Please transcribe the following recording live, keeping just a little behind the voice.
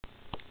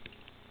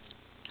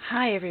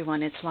Hi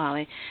everyone, it's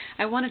Lolly.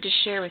 I wanted to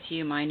share with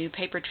you my new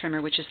paper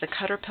trimmer, which is the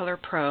Cutterpillar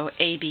Pro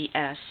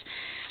ABS.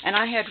 And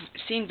I had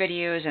seen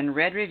videos and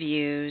read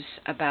reviews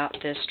about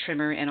this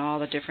trimmer and all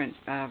the different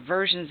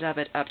versions of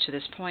it up to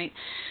this point.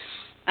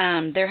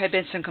 There had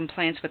been some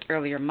complaints with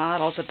earlier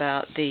models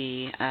about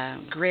the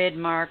grid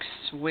marks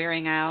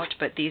wearing out,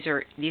 but these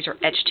are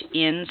etched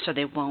in so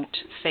they won't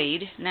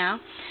fade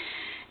now.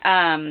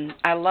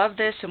 I love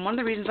this, and one of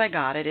the reasons I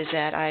got it is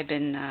that I've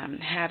been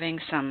having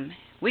some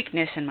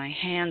weakness in my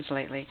hands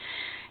lately,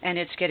 and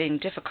it's getting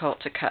difficult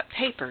to cut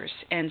papers.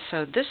 And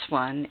so this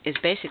one is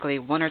basically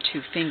 1 or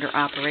 2 finger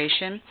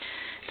operation.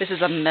 This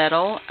is a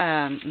metal.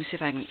 Let me see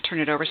if I can turn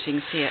it over so you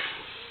can see it.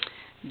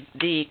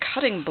 The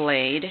cutting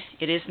blade,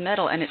 it is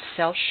metal and it's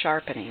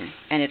self-sharpening,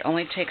 and it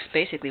only takes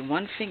basically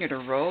 1 finger to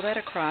roll that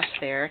across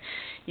there.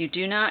 You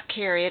do not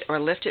carry it or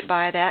lift it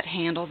by that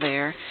handle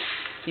there.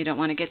 You don't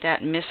want to get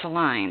that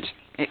misaligned.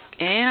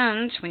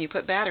 And when you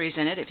put batteries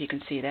in it, if you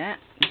can see that,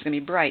 it's going to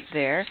be bright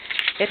there.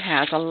 It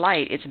has a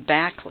light. It's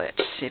backlit.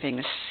 See if you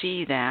can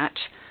see that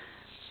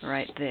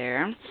right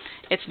there.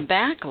 It's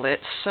backlit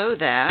so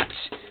that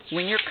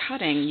when you're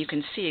cutting, you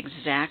can see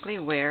exactly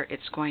where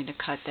it's going to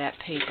cut that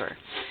paper.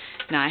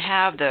 Now I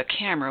have the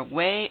camera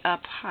way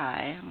up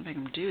high. I don't know if I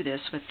can do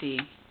this with the...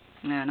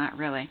 No, not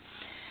really.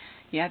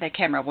 Yeah, the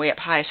camera way up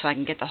high so I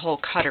can get the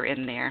whole cutter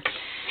in there.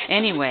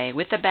 Anyway,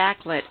 with the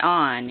backlit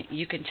on,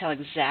 you can tell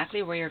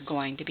exactly where you're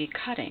going to be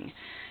cutting.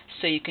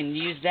 So you can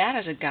use that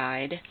as a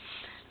guide,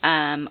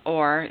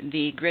 or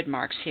the grid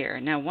marks here.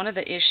 Now, one of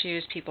the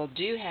issues people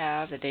do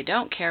have that they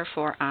don't care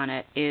for on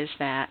it is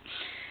that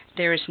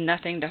there is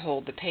nothing to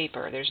hold the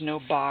paper. There's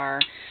no bar.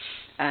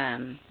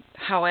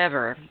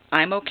 However,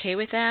 I'm okay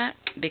with that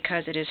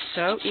because it is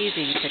so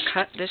easy to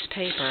cut this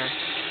paper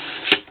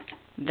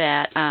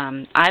that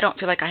I don't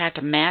feel like I have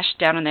to mash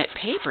down on that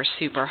paper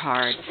super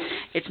hard.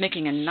 It's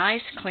making a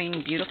nice,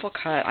 clean, beautiful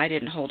cut. I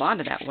didn't hold on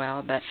to that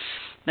well, but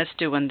let's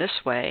do one this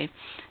way.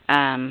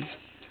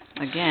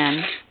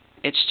 Again,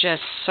 it's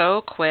just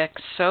so quick,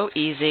 so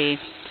easy,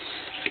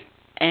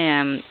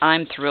 and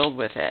I'm thrilled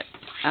with it.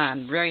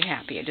 I'm very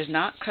happy. It does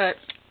not cut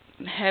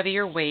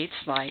heavier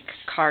weights like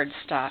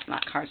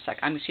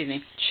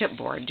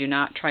chipboard. Do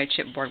not try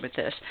chipboard with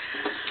this.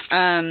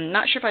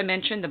 Not sure if I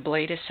mentioned the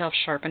blade is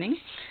self-sharpening.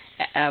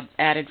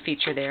 Added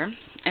feature there.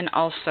 And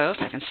also, if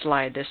I can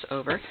slide this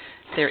over,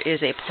 there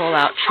is a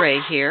pull-out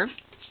tray here,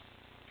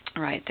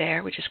 right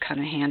there, which is kind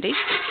of handy.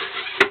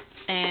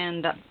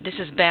 And this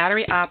is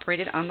battery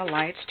operated on the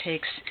lights.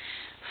 Takes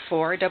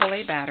 4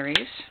 AA batteries.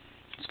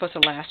 It's supposed to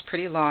last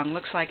pretty long.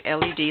 Looks like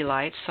LED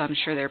lights, so I'm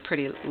sure they're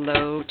pretty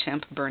low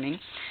temp burning.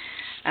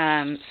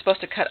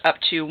 Supposed to cut up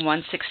to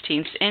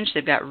 1/16 inch.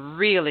 They've got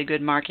really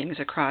good markings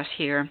across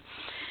here.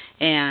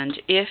 And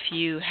if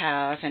you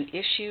have an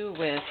issue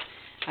with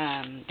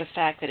the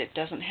fact that it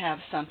doesn't have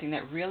something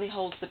that really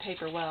holds the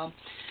paper well,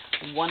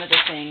 one of the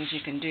things you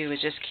can do is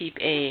just keep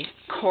a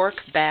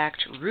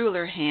cork-backed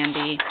ruler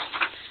handy,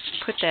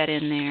 put that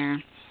in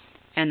there,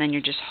 and then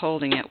you're just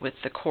holding it with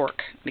the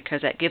cork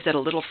because that gives it a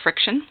little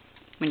friction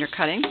when you're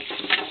cutting.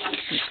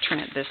 Let's turn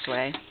it this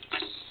way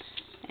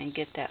and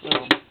get that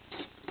little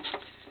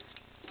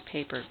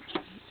paper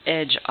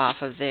edge off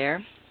of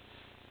there.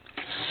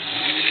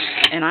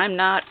 And I'm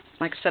not,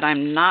 like I said,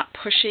 I'm not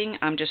pushing.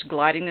 I'm just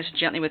gliding this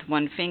gently with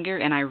 1 finger,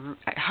 and I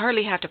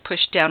hardly have to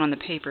push down on the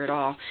paper at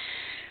all.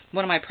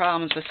 One of my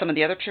problems with some of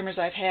the other trimmers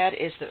I've had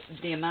is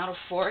the amount of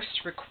force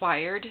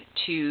required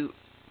to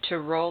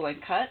roll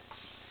and cut.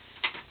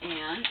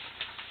 And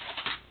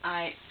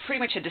I pretty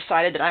much had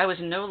decided that I was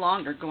no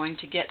longer going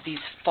to get these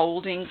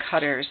folding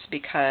cutters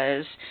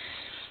because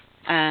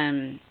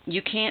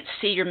you can't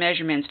see your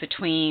measurements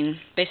between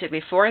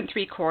basically 4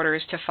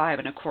 3/4 to 5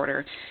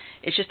 1/4.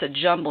 It's just a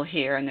jumble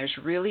here, and there's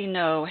really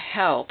no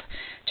help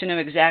to know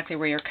exactly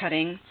where you're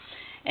cutting.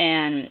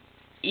 And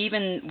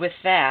even with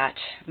that,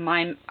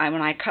 when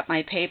I cut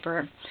my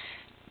paper,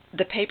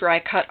 the paper I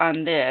cut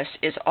on this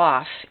is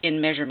off in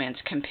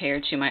measurements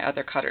compared to my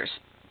other cutters.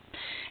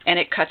 And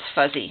it cuts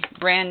fuzzy.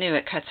 Brand new,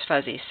 it cuts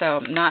fuzzy. So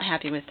I'm not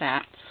happy with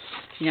that.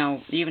 You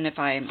know, even if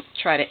I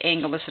try to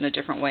angle this in a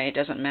different way, it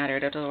doesn't matter.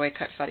 It doesn't always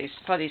cut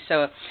fuzzy.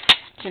 So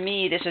to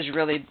me, this has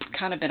really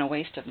kind of been a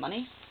waste of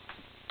money.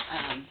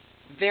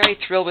 Very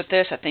thrilled with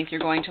this. I think you're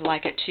going to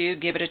like it too.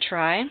 Give it a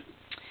try.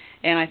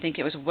 And I think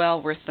it was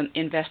well worth the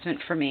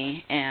investment for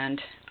me,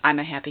 and I'm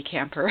a happy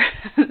camper.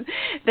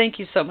 Thank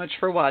you so much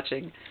for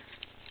watching.